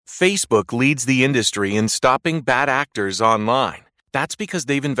Facebook leads the industry in stopping bad actors online. That's because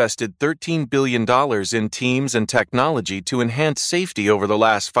they've invested $13 billion in teams and technology to enhance safety over the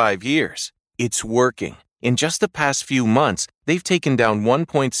last 5 years. It's working. In just the past few months, they've taken down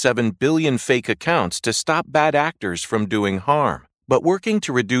 1.7 billion fake accounts to stop bad actors from doing harm. But working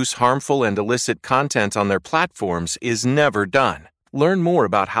to reduce harmful and illicit content on their platforms is never done. Learn more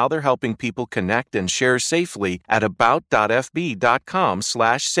about how they're helping people connect and share safely at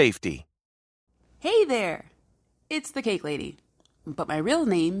about.fb.com/safety. Hey there! It's the Cake Lady. But my real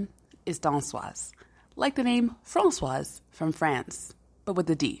name is DANCOISE, like the name Françoise from France, but with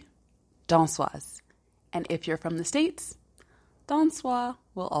a D. DANCOISE. And if you're from the States, Dancois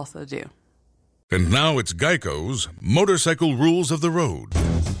will also do. And now it's Geico's Motorcycle Rules of the Road.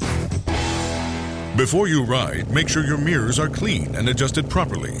 Before you ride, make sure your mirrors are clean and adjusted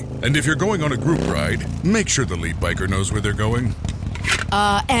properly. And if you're going on a group ride, make sure the lead biker knows where they're going.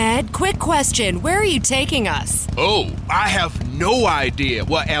 Ed, quick question. Where are you taking us? Oh, I have no idea.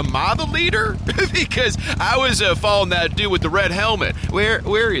 Well, am I the leader? Because I was following that dude with the red helmet.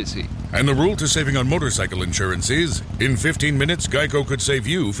 Where is he? And the rule to saving on motorcycle insurance is, in 15 minutes, Geico could save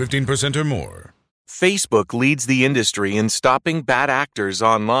you 15% or more. Facebook leads the industry in stopping bad actors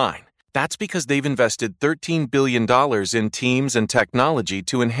online. That's because they've invested $13 billion in teams and technology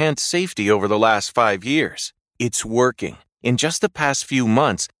to enhance safety over the last 5 years. It's working. In just the past few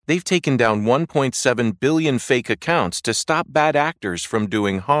months, they've taken down 1.7 billion fake accounts to stop bad actors from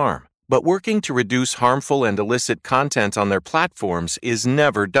doing harm. But working to reduce harmful and illicit content on their platforms is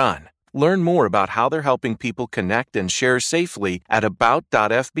never done. Learn more about how they're helping people connect and share safely at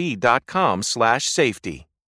about.fb.com/safety.